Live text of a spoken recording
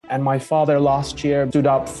And my father last year stood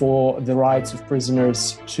up for the rights of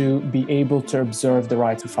prisoners to be able to observe the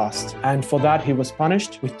right to fast. And for that, he was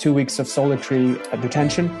punished with 2 weeks of solitary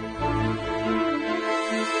detention.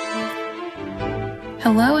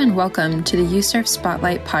 Hello and welcome to the USCIRF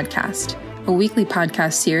Spotlight podcast, a weekly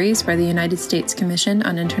podcast series by the United States Commission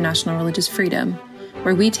on International Religious Freedom,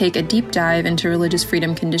 where we take a deep dive into religious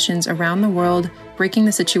freedom conditions around the world, breaking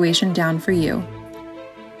the situation down for you.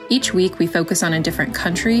 Each week, we focus on a different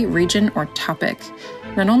country, region, or topic.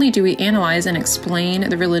 Not only do we analyze and explain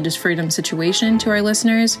the religious freedom situation to our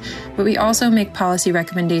listeners, but we also make policy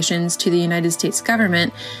recommendations to the United States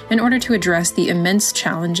government in order to address the immense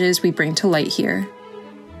challenges we bring to light here.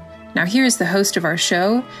 Now here is the host of our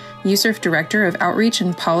show, USCIRF Director of Outreach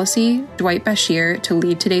and Policy, Dwight Bashir, to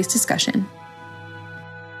lead today's discussion.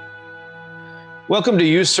 Welcome to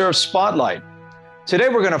USCIRF Spotlight. Today,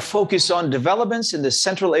 we're going to focus on developments in the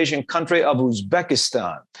Central Asian country of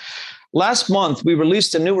Uzbekistan. Last month, we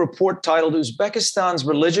released a new report titled Uzbekistan's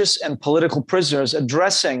Religious and Political Prisoners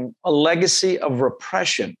Addressing a Legacy of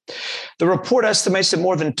Repression. The report estimates that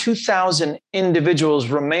more than 2,000 individuals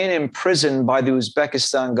remain imprisoned by the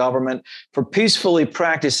Uzbekistan government for peacefully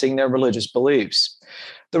practicing their religious beliefs.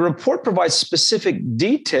 The report provides specific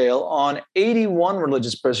detail on 81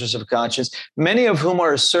 religious prisoners of conscience, many of whom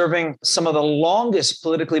are serving some of the longest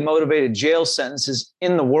politically motivated jail sentences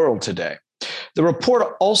in the world today. The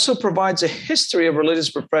report also provides a history of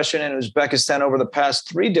religious repression in Uzbekistan over the past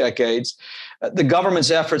 3 decades, the government's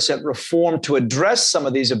efforts at reform to address some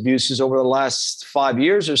of these abuses over the last 5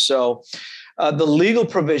 years or so, the legal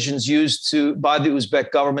provisions used by the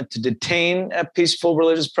Uzbek government to detain peaceful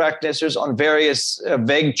religious practitioners on various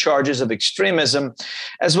vague charges of extremism,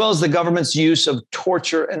 as well as the government's use of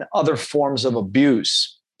torture and other forms of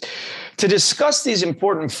abuse. To discuss these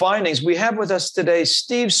important findings, we have with us today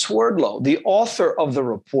Steve Swerdlow, the author of the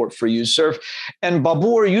report for USCIRF, and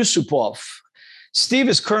Babur Yusupov. Steve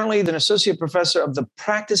is currently an associate professor of the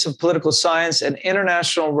practice of political science and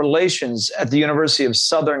international relations at the University of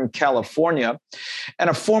Southern California and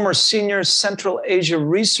a former senior Central Asia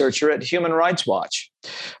researcher at Human Rights Watch.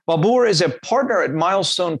 Babur is a partner at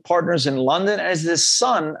Milestone Partners in London and is the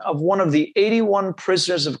son of one of the 81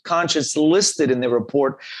 prisoners of conscience listed in the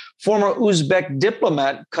report, former Uzbek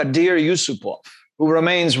diplomat Kadir Yusupov, who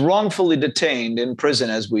remains wrongfully detained in prison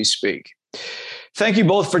as we speak. Thank you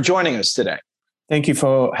both for joining us today. Thank you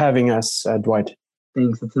for having us, Dwight.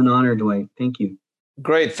 Thanks. It's an honor, Dwight. Thank you.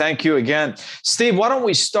 Great. Thank you again. Steve, why don't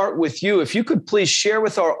we start with you? If you could please share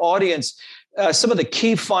with our audience some of the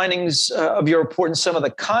key findings of your report and some of the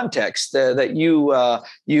context that you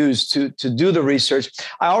used to do the research.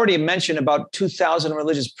 I already mentioned about 2,000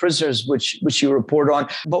 religious prisoners, which you report on.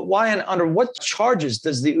 But why and under what charges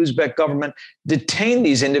does the Uzbek government detain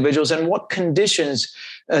these individuals, and what conditions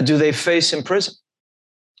do they face in prison?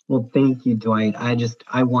 Well, thank you, Dwight. I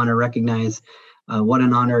want to recognize what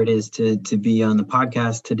an honor it is to be on the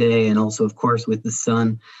podcast today, and also, of course, with the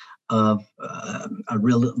son of a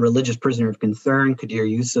religious prisoner of concern, Kadir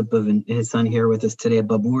Yusupov, and his son here with us today,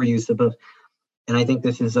 Babur Yusupov. And I think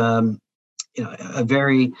this is it's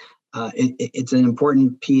an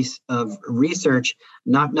important piece of research,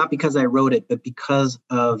 not because I wrote it, but because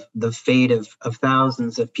of the fate of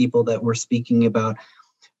thousands of people that we're speaking about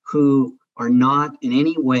who are not in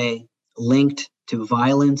any way linked to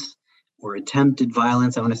violence or attempted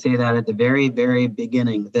violence. I want to say that at the very, very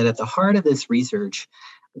beginning, that at the heart of this research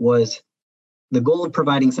was the goal of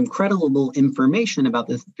providing some credible information about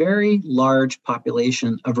this very large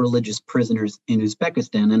population of religious prisoners in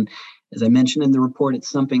Uzbekistan. And as I mentioned in the report, it's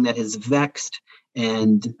something that has vexed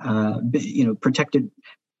and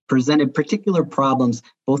presented particular problems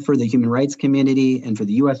both for the human rights community and for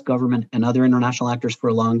the U.S. government and other international actors for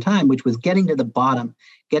a long time, which was getting to the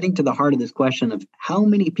heart of this question of how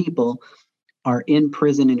many people are in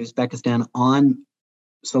prison in Uzbekistan on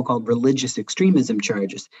so-called religious extremism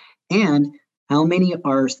charges, and how many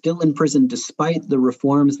are still in prison despite the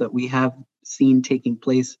reforms that we have seen taking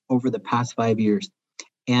place over the past 5 years.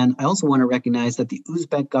 And I also want to recognize that the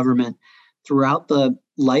Uzbek government, throughout the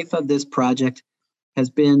life of this project, has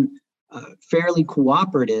been fairly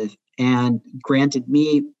cooperative and granted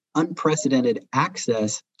me unprecedented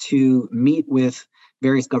access to meet with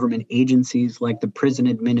various government agencies like the Prison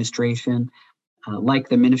Administration, like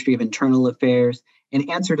the Ministry of Internal Affairs, and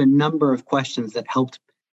answered a number of questions that helped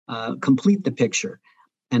complete the picture.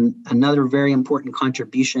 And another very important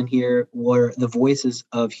contribution here were the voices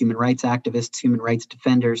of human rights activists, human rights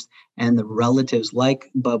defenders, and the relatives like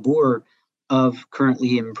Babur of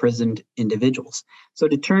currently imprisoned individuals. So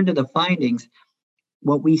to turn to the findings,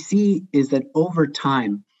 what we see is that over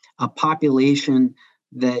time, a population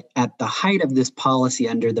that at the height of this policy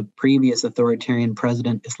under the previous authoritarian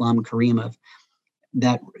president, Islam Karimov,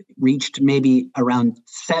 that reached maybe around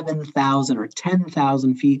 7,000 or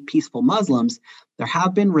 10,000 peaceful Muslims, there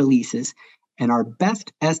have been releases. And our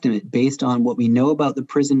best estimate, based on what we know about the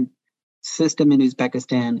prison system in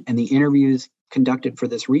Uzbekistan and the interviews conducted for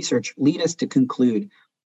this research, lead us to conclude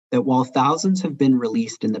that while thousands have been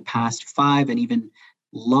released in the past 5 and even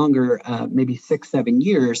longer, maybe 6-7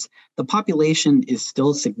 years, the population is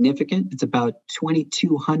still significant. It's about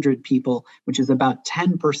 2,200 people, which is about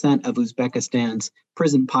 10% of Uzbekistan's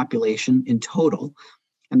prison population in total.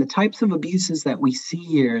 And the types of abuses that we see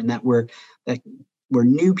here and that were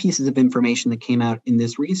new pieces of information that came out in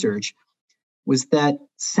this research was that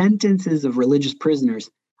sentences of religious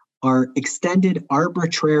prisoners are extended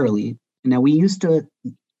arbitrarily. Now, we used to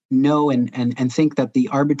know and think that the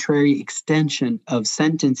arbitrary extension of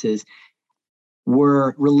sentences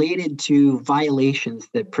were related to violations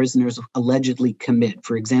that prisoners allegedly commit.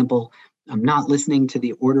 For example, not listening to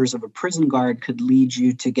the orders of a prison guard could lead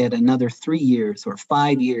you to get another 3 years or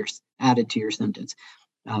 5 years added to your sentence.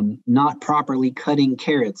 Not properly cutting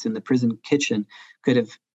carrots in the prison kitchen could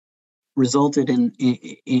have resulted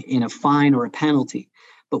in a fine or a penalty.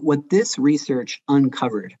 But what this research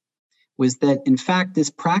uncovered was that, in fact,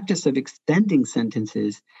 this practice of extending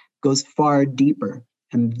sentences goes far deeper.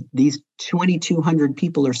 And these 2,200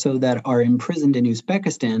 people or so that are imprisoned in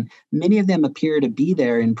Uzbekistan, many of them appear to be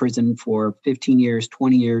there in prison for 15 years,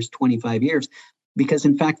 20 years, 25 years, because,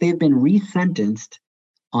 in fact, they've been resentenced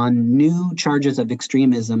on new charges of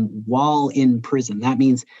extremism while in prison. That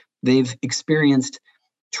means they've experienced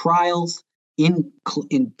trials in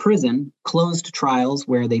prison, closed trials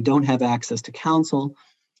where they don't have access to counsel,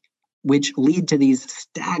 which lead to these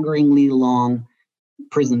staggeringly long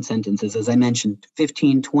prison sentences. As I mentioned,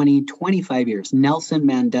 15, 20, 25 years, Nelson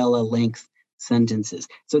Mandela length sentences.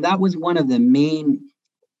 So that was one of the main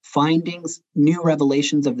findings, new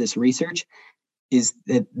revelations of this research, is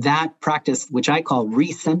that practice, which I call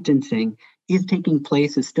resentencing, is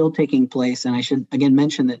still taking place. And I should again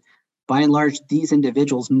mention that by and large, these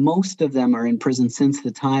individuals, most of them are in prison since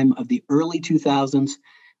the time of the early 2000s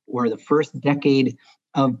or the first decade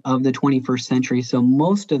of the 21st century. So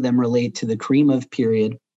most of them relate to the Karimov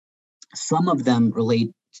period. Some of them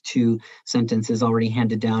relate to sentences already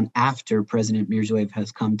handed down after President Mirziyoyev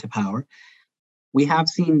has come to power. We have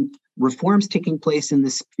seen reforms taking place in the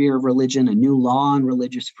sphere of religion, a new law on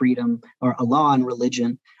religious freedom, or a law on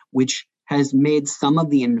religion, which has made some of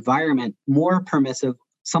the environment more permissive,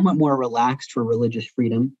 somewhat more relaxed for religious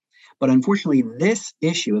freedom. But unfortunately, this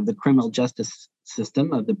issue of the criminal justice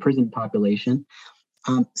system, of the prison population,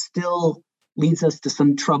 still leads us to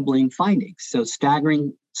some troubling findings. So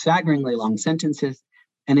staggeringly long sentences.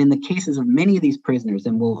 And in the cases of many of these prisoners,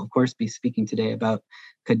 and we'll of course be speaking today about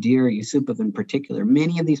Kadir Yusupov in particular,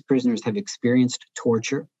 many of these prisoners have experienced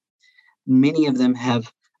torture. Many of them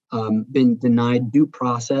have been denied due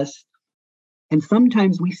process. And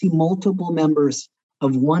sometimes we see multiple members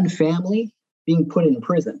of one family being put in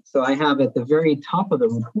prison. So I have at the very top of the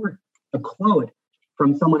report a quote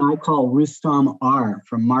from someone I call Rustam R.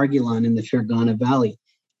 from Margilan in the Fergana Valley.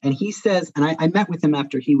 And he says, and I met with him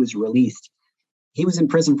after he was released. He was in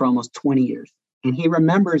prison for almost 20 years. And he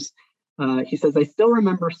remembers, he says, I still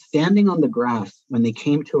remember standing on the grass when they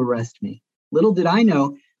came to arrest me. Little did I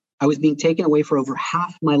know I was being taken away for over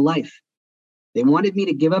half my life. They wanted me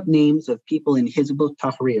to give up names of people in Hizb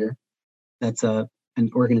ut-Tahrir. That's an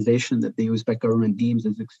organization that the Uzbek government deems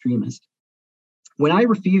as extremist. When I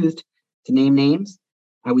refused to name names,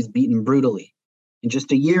 I was beaten brutally. In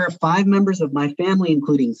just a year, 5 members of my family,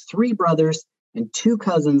 including 3 brothers and 2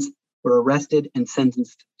 cousins, were arrested and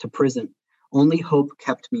sentenced to prison. Only hope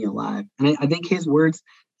kept me alive. And I think his words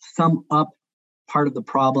sum up part of the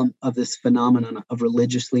problem of this phenomenon of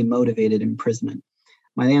religiously motivated imprisonment.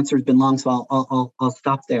 My answer has been long, so I'll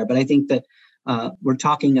stop there. But I think that we're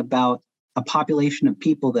talking about a population of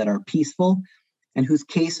people that are peaceful and whose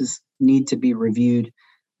cases need to be reviewed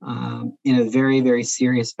in a very, very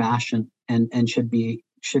serious fashion and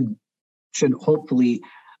should hopefully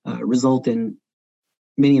result in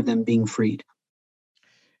many of them being freed.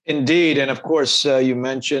 Indeed. And of course, you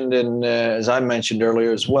mentioned, and as I mentioned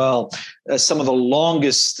earlier as well, some of the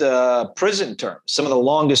longest prison terms, some of the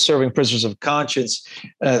longest serving prisoners of conscience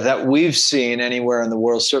that we've seen anywhere in the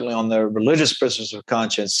world, certainly on the religious prisoners of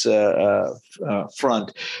conscience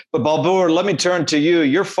front. But Balbour, let me turn to you.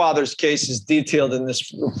 Your father's case is detailed in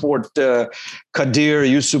this report. Kadir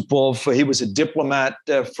Yusupov, he was a diplomat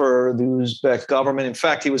for the Uzbek government. In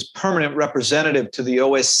fact, he was permanent representative to the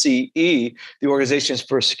OSCE, the Organizations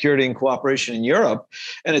for Security security and cooperation in Europe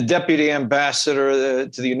and a deputy ambassador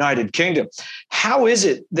to the United Kingdom. How is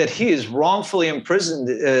it that he is wrongfully imprisoned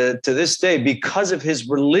to this day because of his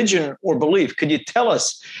religion or belief? Could you tell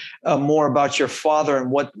us more about your father and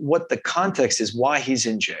what the context is, why he's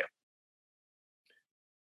in jail?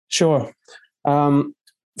 Sure.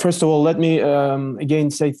 First of all, let me again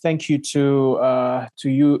say thank you to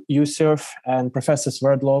you, Yusuf, and Professor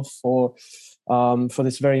Sverdlov for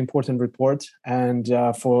this very important report and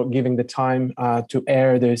for giving the time to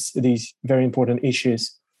air these very important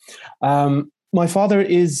issues. My father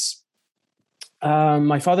is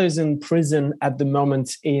in prison at the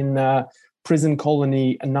moment in prison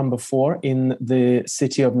colony number 4 in the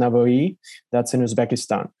city of Navoi, that's in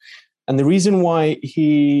Uzbekistan. And the reason why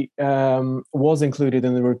he was included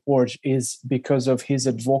in the report is because of his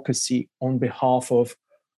advocacy on behalf of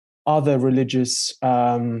other religious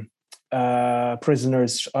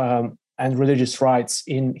prisoners and religious rights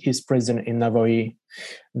in his prison in Navoi.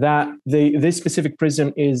 That this specific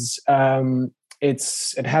prison is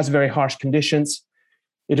it has very harsh conditions.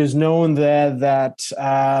 It is known there that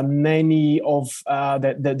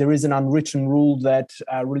that there is an unwritten rule that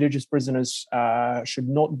religious prisoners should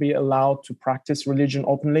not be allowed to practice religion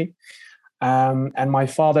openly. And my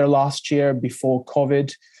father last year, before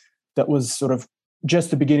COVID, that was sort of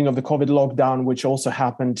just the beginning of the COVID lockdown, which also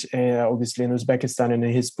happened obviously in Uzbekistan and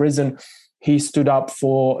in his prison, he stood up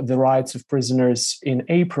for the rights of prisoners in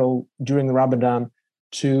April during Ramadan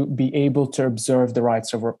to be able to observe the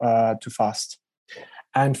rights of to fast.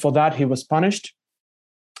 And for that, he was punished.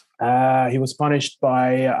 He was punished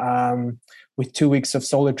by with 2 weeks of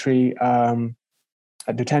solitary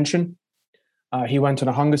detention. He went on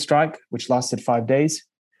a hunger strike, which lasted 5 days.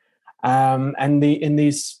 And in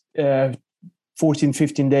these 14,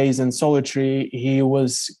 15 days in solitary, he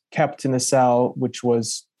was kept in a cell, which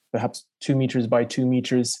was perhaps 2 meters by 2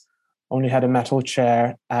 meters, only had a metal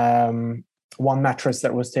chair, one mattress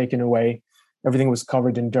that was taken away. Everything was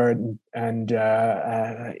covered in dirt and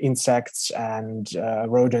insects and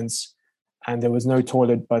rodents, and there was no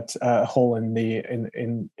toilet but a hole in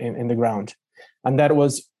the ground. And that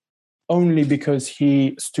was only because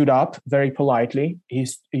he stood up very politely. When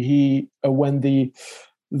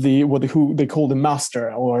who they call the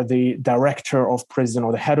master or the director of prison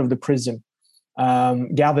or the head of the prison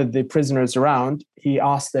gathered the prisoners around, he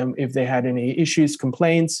asked them if they had any issues,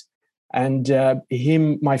 complaints. And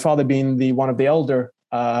my father being one of the elder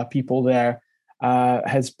people there,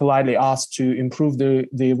 has politely asked to improve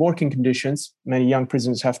the working conditions. Many young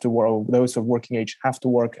prisoners have to work, or those of working age have to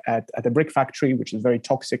work at a brick factory, which is very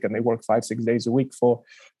toxic, and they work 5-6 days a week for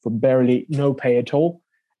barely no pay at all,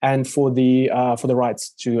 and for the rights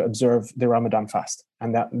to observe the Ramadan fast.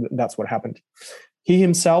 And that's what happened. He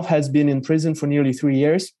himself has been in prison for nearly 3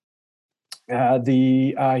 years.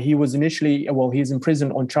 He was initially, he's in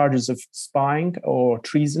prison on charges of spying or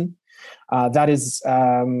treason. That is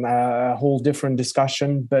a whole different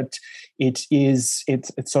discussion, but it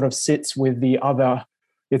sort of sits with the other.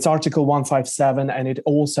 It's Article 157, and it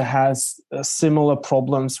also has similar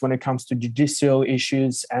problems when it comes to judicial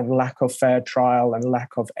issues and lack of fair trial and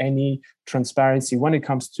lack of any transparency when it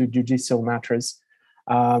comes to judicial matters.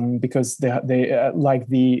 Because they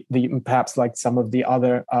perhaps like some of the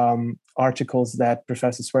other articles that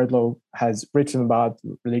Professor Sverdlov has written about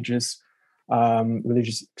religious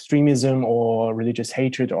extremism or religious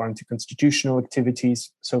hatred or anti-constitutional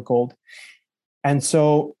activities, so-called. And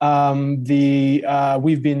so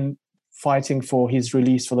we've been fighting for his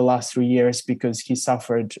release for the last 3 years because he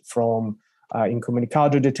suffered from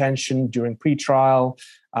incommunicado detention during pre-trial,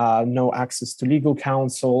 no access to legal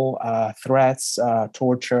counsel, threats,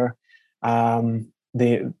 torture,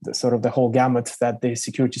 the sort of the whole gamut that the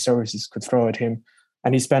security services could throw at him.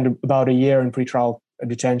 And he spent about a year in pre-trial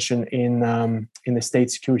detention in the State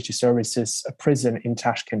Security Services prison in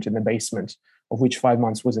Tashkent in the basement, of which 5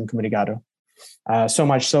 months was incommunicado. So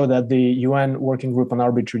much so that the UN Working Group on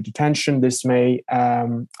Arbitrary Detention this May,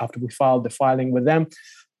 after we filed the filing with them,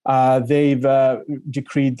 they've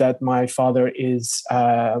decreed that my father is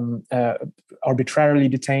arbitrarily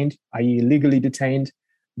detained, i.e. illegally detained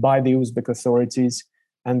by the Uzbek authorities.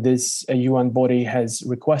 And this UN body has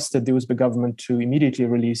requested the Uzbek government to immediately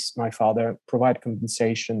release my father, provide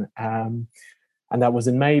compensation. And that was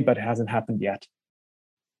in May, but it hasn't happened yet.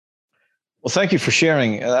 Well, thank you for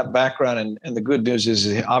sharing that background. And the good news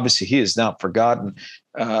is obviously he is not forgotten.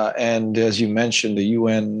 And as you mentioned, the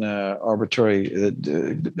UN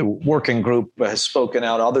the working group has spoken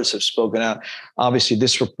out. Others have spoken out. Obviously,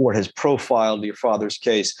 this report has profiled your father's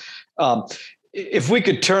case. If we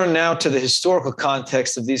could turn now to the historical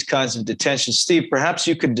context of these kinds of detentions, Steve, perhaps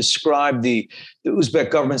you could describe the the Uzbek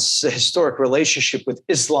government's historic relationship with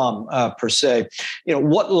Islam per se.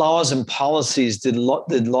 What laws and policies did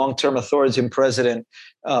long-term authoritarian President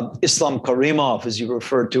Islam Karimov, as you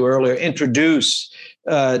referred to earlier, introduce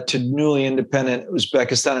to newly independent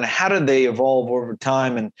Uzbekistan, and how did they evolve over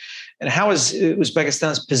time? And how has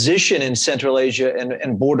Uzbekistan's position in Central Asia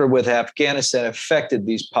and border with Afghanistan affected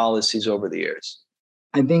these policies over the years?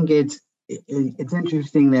 I think it's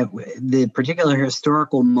interesting that the particular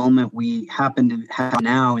historical moment we happen to have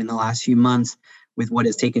now in the last few months with what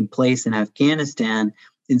has taken place in Afghanistan,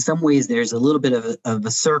 in some ways there's a little bit of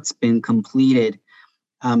a circ's been completed.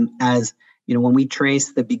 As you know, when we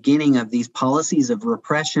trace the beginning of these policies of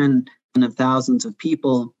repression of thousands of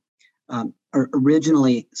people,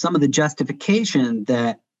 originally some of the justification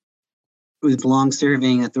that was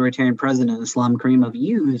long-serving authoritarian President Islam Karimov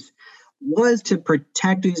used was to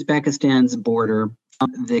protect Uzbekistan's border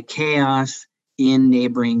from the chaos in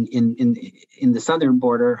neighboring in the southern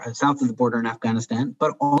border, south of the border in Afghanistan.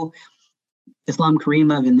 But all Islam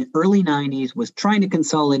Karimov in the early 90s was trying to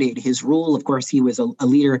consolidate his rule. Of course, he was a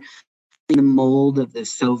leader in the mold of the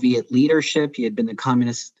Soviet leadership. He had been the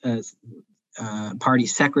Communist Party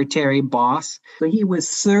secretary boss. So he was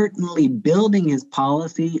certainly building his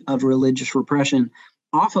policy of religious repression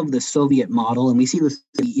off of the Soviet model, and we see this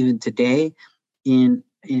even today in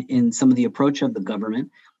some of the approach of the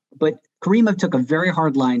government. But Karimov took a very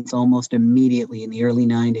hard line almost immediately in the early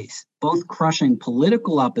 90s, both crushing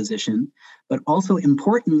political opposition, but also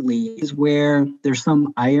importantly is where there's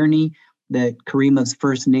some irony that Karimov's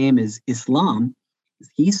first name is Islam.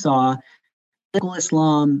 He saw political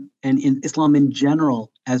Islam and Islam in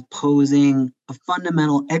general as posing a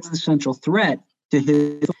fundamental existential threat to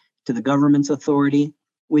the government's authority,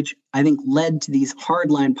 which I think led to these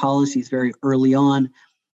hardline policies very early on,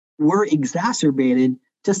 were exacerbated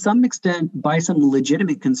to some extent by some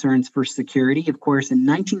legitimate concerns for security. Of course, in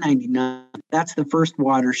 1999, that's the first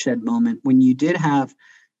watershed moment when you did have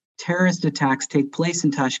terrorist attacks take place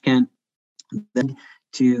in Tashkent, led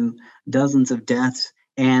to dozens of deaths,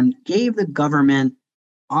 and gave the government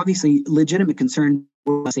obviously legitimate concern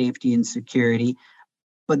for safety and security.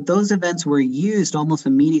 But those events were used almost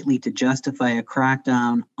immediately to justify a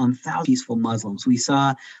crackdown on thousands of peaceful Muslims. We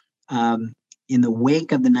saw in the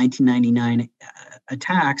wake of the 1999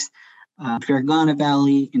 attacks, Fergana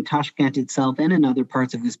Valley, in Tashkent itself, and in other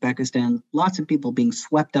parts of Uzbekistan, lots of people being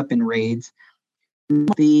swept up in raids.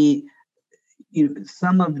 Some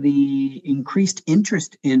of the increased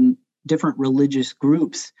interest in different religious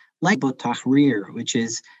groups, like Hizb ut-Tahrir, which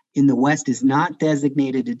is in the West is not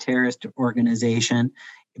designated a terrorist organization,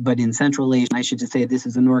 but in Central Asia, I should just say this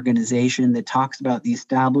is an organization that talks about the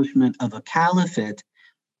establishment of a caliphate,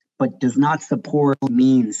 but does not support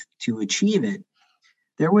means to achieve it.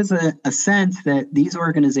 There was a sense that these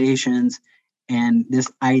organizations and this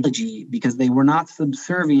ideology, because they were not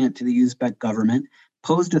subservient to the Uzbek government,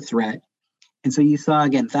 posed a threat. And so you saw,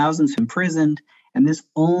 again, thousands imprisoned, and this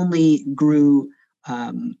only grew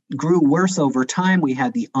worse over time. We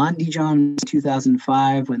had the Andijan in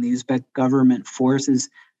 2005 when the Uzbek government forces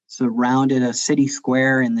surrounded a city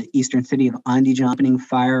square in the eastern city of Andijan, opening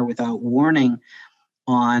fire without warning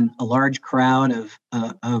on a large crowd of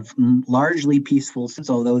largely peaceful citizens,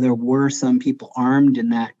 although there were some people armed in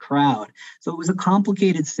that crowd. So it was a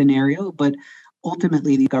complicated scenario, but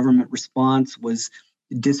ultimately the government response was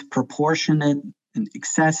disproportionate and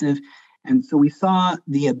excessive. And so we saw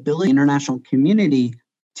the ability of the international community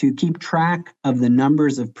to keep track of the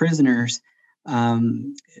numbers of prisoners,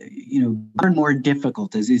 more and more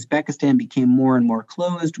difficult as Uzbekistan became more and more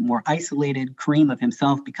closed, more isolated. Karimov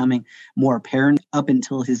himself becoming more apparent up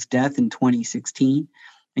until his death in 2016.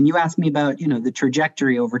 And you asked me about, the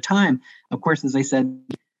trajectory over time. Of course, as I said,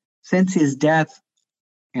 since his death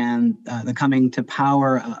and the coming to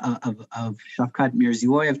power of Shavkat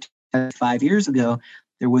Mirziyoyev 5 years ago,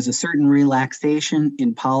 there was a certain relaxation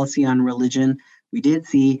in policy on religion. We did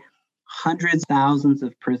see hundreds, thousands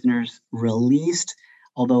of prisoners released,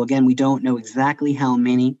 although, again, we don't know exactly how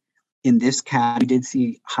many in this category. We did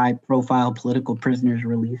see high-profile political prisoners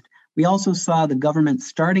released. We also saw the government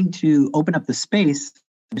starting to open up the space,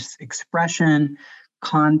 expression,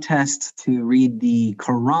 contests to read the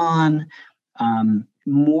Quran,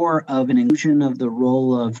 more of an inclusion of the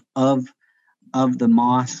role of the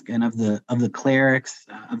mosque and of the clerics,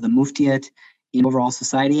 of the muftiate in overall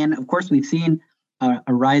society. And of course, we've seen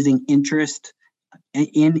a rising interest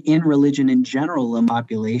in religion in general in the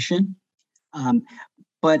population.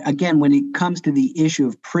 But again, when it comes to the issue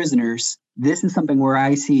of prisoners, this is something where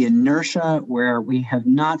I see inertia, where we have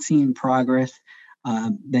not seen progress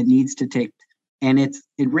that needs to take And it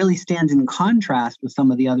really stands in contrast with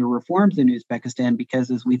some of the other reforms in Uzbekistan, because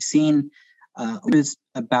as we've seen,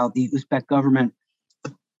 about the Uzbek government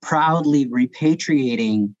proudly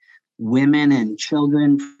repatriating women and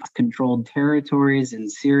children from controlled territories in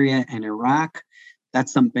Syria and Iraq.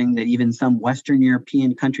 That's something that even some Western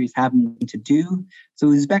European countries haven't to do. So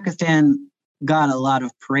Uzbekistan got a lot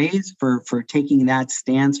of praise for taking that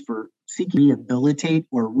stance, for seeking to rehabilitate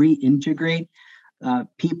or reintegrate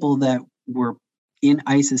people that were in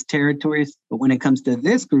ISIS territories. But when it comes to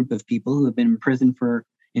this group of people who have been in prison for,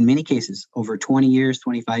 in many cases, over 20 years,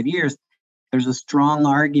 25 years, there's a strong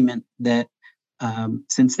argument that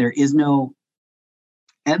since there is no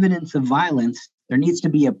evidence of violence, there needs to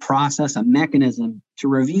be a process, a mechanism to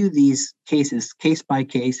review these cases, case by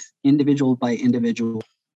case, individual by individual,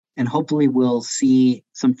 and hopefully we'll see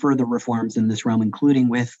some further reforms in this realm, including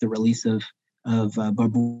with the release of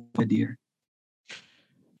Babur Qadir.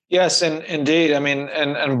 Yes, and indeed. I mean,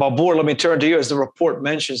 and Babur, let me turn to you. As the report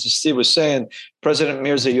mentions, as Steve was saying, President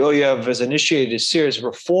Mirziyoyev has initiated a series of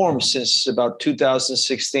reforms since about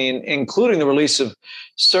 2016, including the release of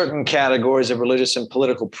certain categories of religious and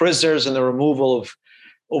political prisoners and the removal of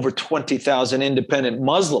over 20,000 independent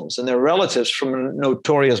Muslims and their relatives from a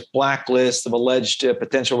notorious blacklist of alleged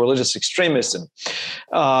potential religious extremism.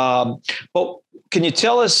 But can you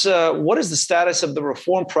tell us what is the status of the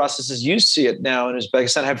reform process as you see it now in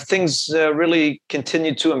Uzbekistan? Have things really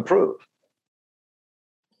continued to improve?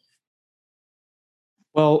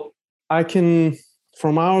 Well, I can,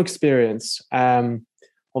 from our experience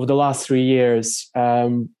over the last 3 years,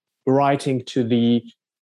 writing to the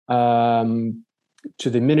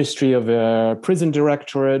Ministry of Prison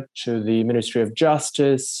Directorate, to the Ministry of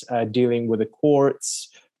Justice, dealing with the courts,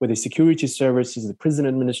 with the security services, the prison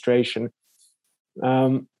administration.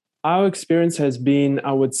 Our experience has been,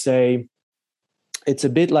 I would say, it's a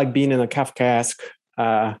bit like being in a Kafkaesque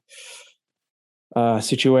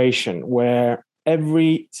situation where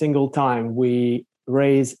every single time we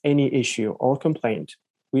raise any issue or complaint,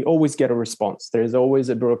 we always get a response. There is always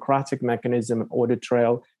a bureaucratic mechanism, an audit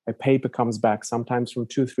trail. A paper comes back, sometimes from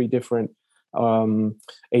 2-3 different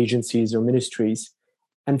agencies or ministries.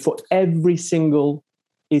 And for every single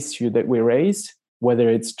issue that we raise, whether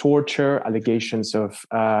it's torture, allegations of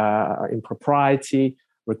impropriety,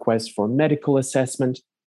 requests for medical assessment,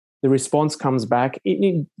 the response comes back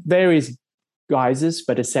in various guises,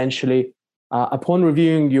 but essentially, upon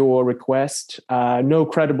reviewing your request, no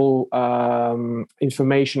credible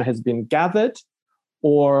information has been gathered,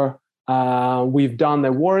 or we've done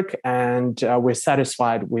the work and we're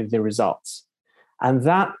satisfied with the results. And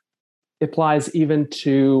that applies even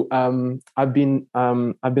to, I've been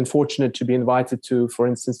fortunate to be invited to, for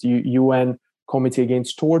instance, the UN Committee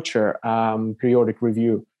Against Torture periodic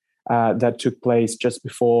review that took place just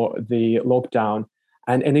before the lockdown.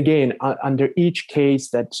 And again, under each case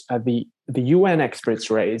that the UN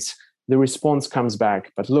experts raise, the response comes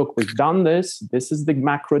back. But look, we've done this. This is the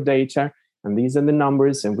macro data, and these are the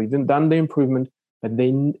numbers, and we've done the improvement. But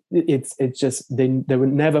they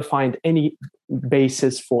would never find any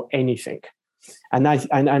basis for anything, and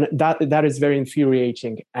that is very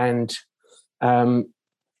infuriating. And I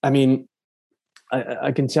mean,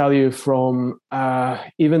 I can tell you from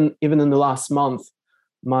even in the last month,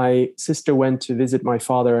 my sister went to visit my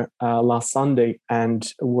father last Sunday,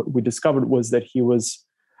 and what we discovered was that he was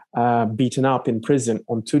beaten up in prison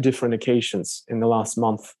on 2 different occasions in the last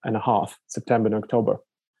month and a half, September and October.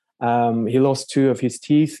 He lost 2 of his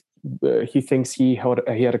teeth. He thinks he had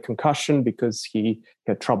a concussion because he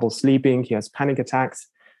had trouble sleeping. He has panic attacks.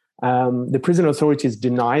 The prison authorities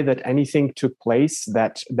deny that anything took place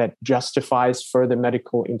that justifies further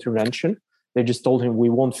medical intervention. They just told him, we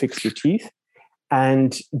won't fix your teeth.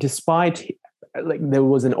 And despite, there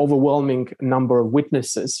was an overwhelming number of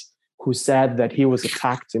witnesses who said that he was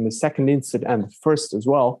attacked in the second incident and the first as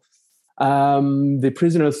well, the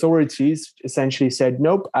prison authorities essentially said,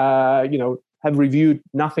 nope, have reviewed,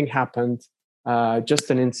 nothing happened,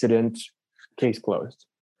 just an incident, case closed.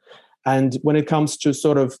 And when it comes to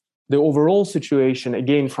sort of the overall situation,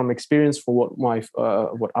 again, from experience for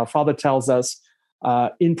what our father tells us,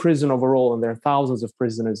 in prison overall, and there are thousands of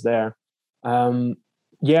prisoners there,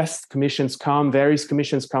 yes, various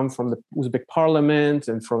commissions come from the Uzbek parliament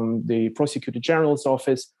and from the prosecutor general's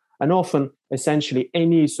office, and often, essentially,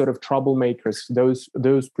 any sort of troublemakers,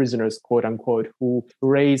 those prisoners, quote unquote, who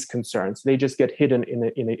raise concerns, they just get hidden in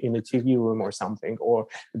a TV room or something, or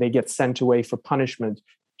they get sent away for punishment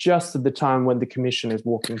just at the time when the commission is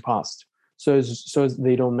walking past, so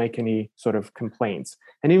they don't make any sort of complaints.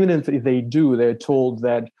 And even if they do, they're told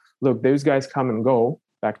that, look, those guys come and go.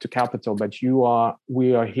 back to capital, but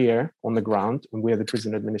we are here on the ground, and we are the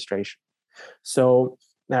prison administration. So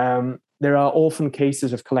there are often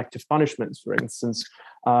cases of collective punishments. For instance,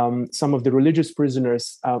 some of the religious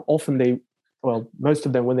prisoners, most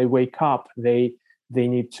of them, when they wake up, they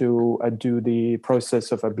need to do the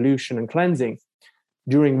process of ablution and cleansing.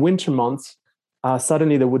 During winter months,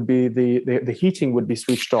 suddenly there would be the heating would be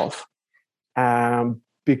switched off,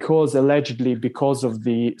 because of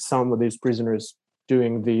some of these prisoners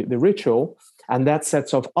doing the ritual, and that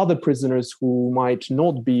sets off other prisoners who might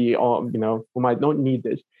not be, who might not need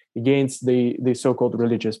it, against the so-called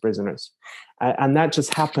religious prisoners, and that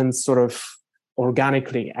just happens sort of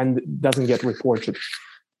organically and doesn't get reported.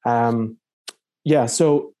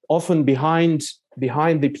 So often behind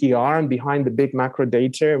the PR and behind the big macro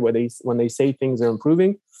data, when they say things are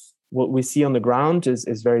improving, what we see on the ground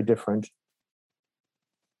is very different.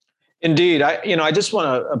 Indeed. I just want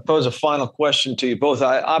to pose a final question to you both.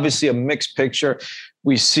 Obviously, a mixed picture.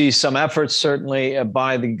 We see some efforts, certainly,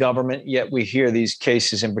 by the government, yet we hear these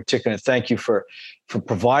cases in particular. Thank you for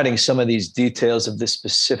providing some of these details of this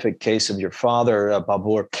specific case of your father,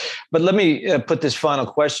 Babur. But let me put this final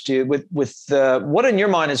question to you. With what in your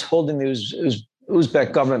mind is holding the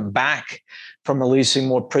Uzbek government back from releasing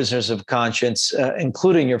more prisoners of conscience,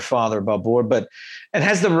 including your father, Babur? And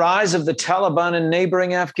has the rise of the Taliban in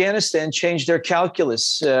neighboring Afghanistan changed their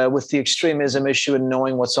calculus with the extremism issue and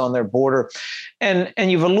knowing what's on their border? And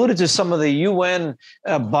you've alluded to some of the UN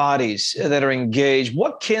bodies that are engaged.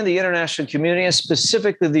 What can the international community, and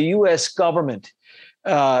specifically the U.S. government,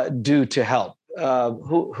 do to help?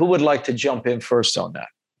 Who would like to jump in first on that?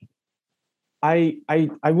 I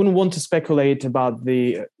wouldn't want to speculate about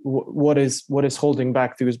what is holding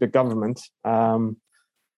back the Uzbek government.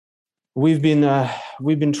 We've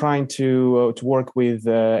been trying to work with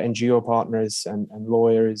NGO partners and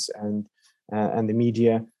lawyers and the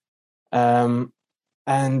media, for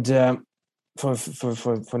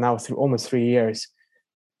now through almost 3 years.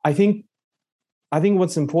 I think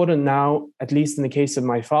what's important now, at least in the case of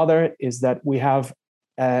my father, is that we have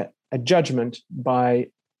a judgment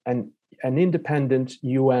by an independent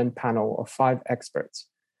UN panel of 5 experts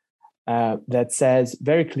that says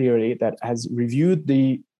very clearly, that has reviewed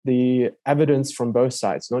the evidence from both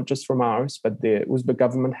sides, not just from ours, but the Uzbek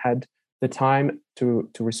government had the time to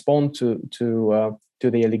respond to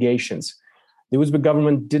the allegations. The Uzbek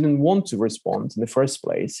government didn't want to respond in the first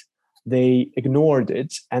place. They ignored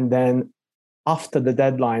it, and then after the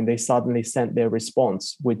deadline, they suddenly sent their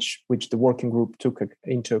response, which the working group took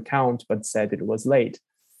into account, but said it was late.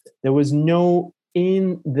 There was no,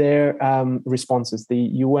 in their responses, the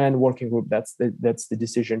UN working group, that's the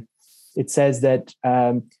decision. It says that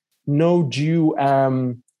no due,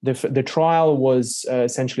 the trial was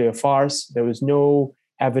essentially a farce. There was no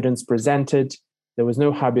evidence presented. There was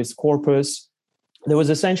no habeas corpus. There was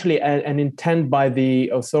essentially an intent by the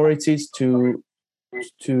authorities to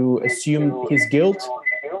assume his guilt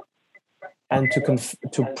and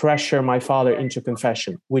to pressure my father into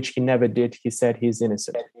confession, which he never did. He said he's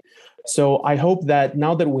innocent. So I hope that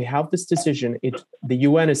now that we have this decision, the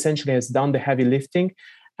UN essentially has done the heavy lifting,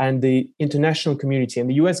 and the international community and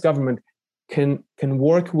the US government can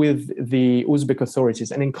work with the Uzbek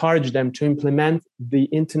authorities and encourage them to implement the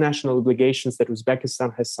international obligations that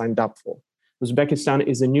Uzbekistan has signed up for. Uzbekistan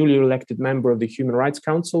is a newly elected member of the Human Rights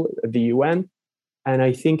Council of the UN, and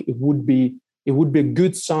I think it would be a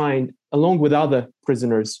good sign, along with other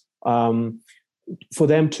prisoners, for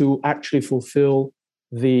them to actually fulfill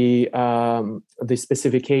the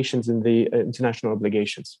specifications and the international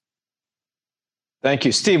obligations. Thank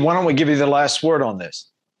you. Steve, why don't we give you the last word on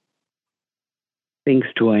this? Thanks,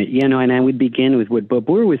 Toy. And I would begin with what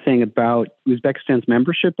Babur was saying about Uzbekistan's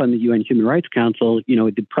membership on the UN Human Rights Council.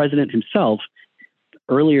 The president himself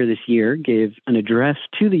earlier this year gave an address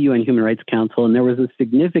to the UN Human Rights Council, and there was a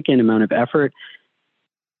significant amount of effort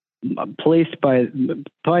placed by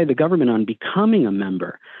the government on becoming a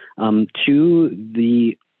member to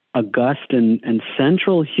the august and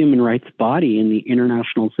central human rights body in the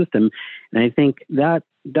international system. And I think that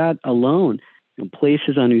alone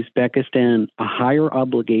places on Uzbekistan a higher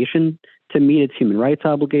obligation to meet its human rights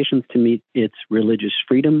obligations, to meet its religious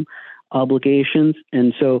freedom obligations.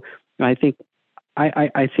 And so I think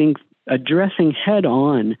addressing head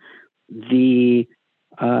on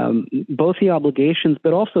both the obligations,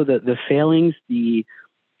 but also the failings, the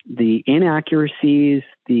inaccuracies,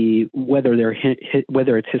 whether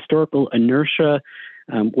it's historical inertia,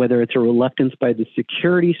 whether it's a reluctance by the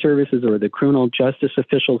security services or the criminal justice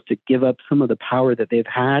officials to give up some of the power that they've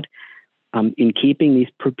had in keeping these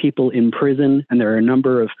people in prison. And there are a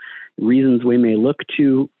number of reasons we may look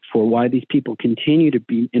to for why these people continue to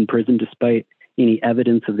be in prison despite any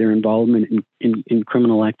evidence of their involvement in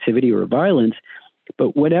criminal activity or violence.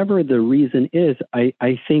 But whatever the reason is,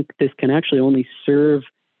 I think this can actually only serve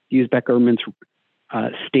the Uzbek government's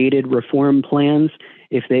stated reform plans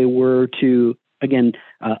if they were to, again,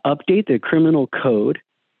 update the criminal code,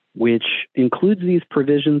 which includes these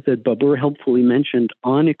provisions that Babur helpfully mentioned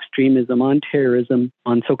on extremism, on terrorism,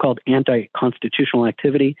 on so-called anti-constitutional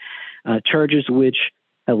activity, charges which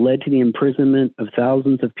have led to the imprisonment of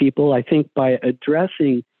thousands of people. I think by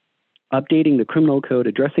updating the criminal code,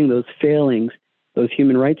 addressing those failings, those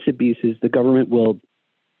human rights abuses, the government will,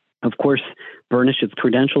 of course, burnish its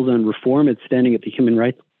credentials on reform, its standing at the Human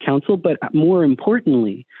Rights Council. But more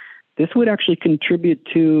importantly, this would actually contribute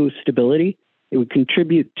to stability. It would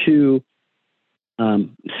contribute to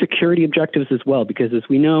security objectives as well, because as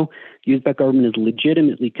we know, the Uzbek government is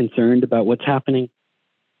legitimately concerned about what's happening.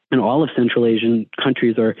 And all of Central Asian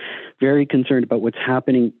countries are very concerned about what's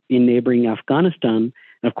happening in neighboring Afghanistan.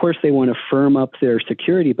 And of course, they want to firm up their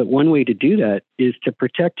security. But one way to do that is to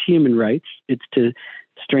protect human rights. It's to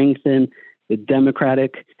strengthen the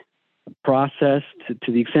democratic process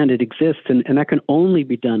to the extent it exists. And that can only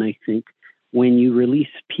be done, I think, when you release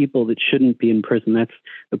people that shouldn't be in prison. That's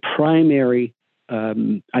the primary,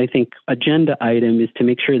 I think, agenda item, is to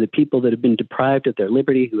make sure that people that have been deprived of their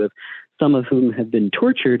liberty, some of whom have been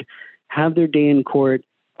tortured, have their day in court,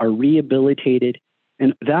 are rehabilitated.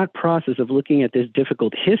 And that process of looking at this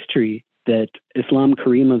difficult history that Islam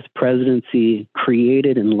Karimov's presidency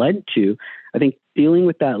created and led to, I think dealing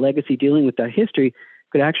with that legacy, dealing with that history,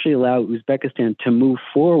 could actually allow Uzbekistan to move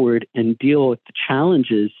forward and deal with the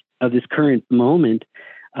challenges of this current moment,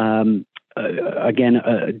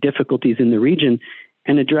 difficulties in the region,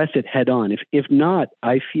 and address it head on. If not,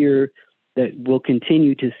 I fear that we'll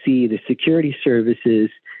continue to see the security services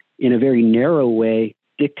in a very narrow way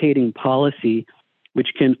dictating policy,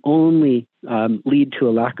 which can only lead to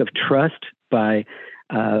a lack of trust by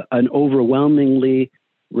an overwhelmingly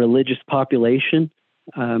religious population.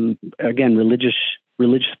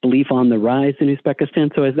 Religious belief on the rise in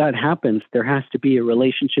Uzbekistan. So as that happens, there has to be a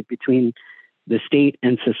relationship between the state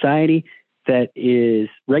and society that is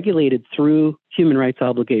regulated through human rights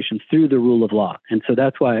obligations, through the rule of law. And so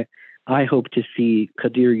that's why I hope to see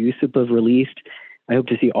Kadir Yusupov released. I hope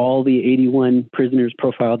to see all the 81 prisoners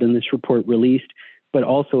profiled in this report released, but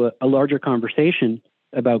also a larger conversation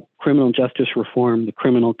about criminal justice reform, the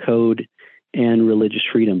criminal code, and religious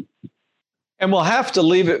freedom. And we'll have to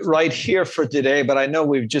leave it right here for today, but I know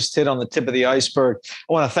we've just hit on the tip of the iceberg.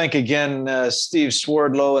 I want to thank again Steve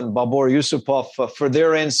Swerdlow and Babur Yusupov for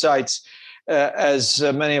their insights. As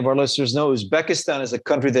many of our listeners know, Uzbekistan is a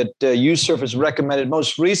country that USCIRF has recommended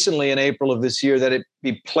most recently in April of this year that it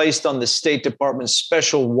be placed on the State Department's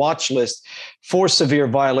special watch list for severe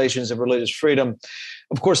violations of religious freedom.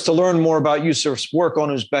 Of course, to learn more about USCIRF's work on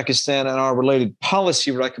Uzbekistan and our related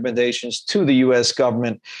policy recommendations to the U.S.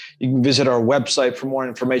 government, you can visit our website for more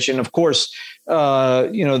information. Of course,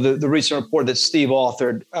 the recent report that Steve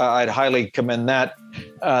authored, I'd highly commend that.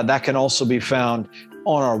 That can also be found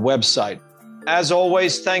on our website. As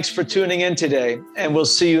always, thanks for tuning in today, and we'll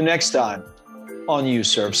see you next time on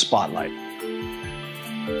USCIRF Spotlight.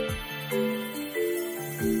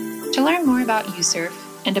 To learn more about USCIRF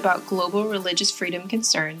and about global religious freedom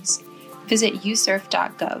concerns, visit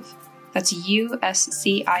uscirf.gov. That's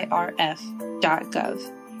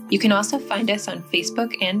USCIRF.gov. You can also find us on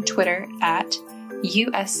Facebook and Twitter at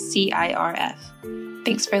USCIRF.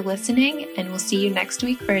 Thanks for listening, and we'll see you next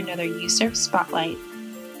week for another USCIRF Spotlight.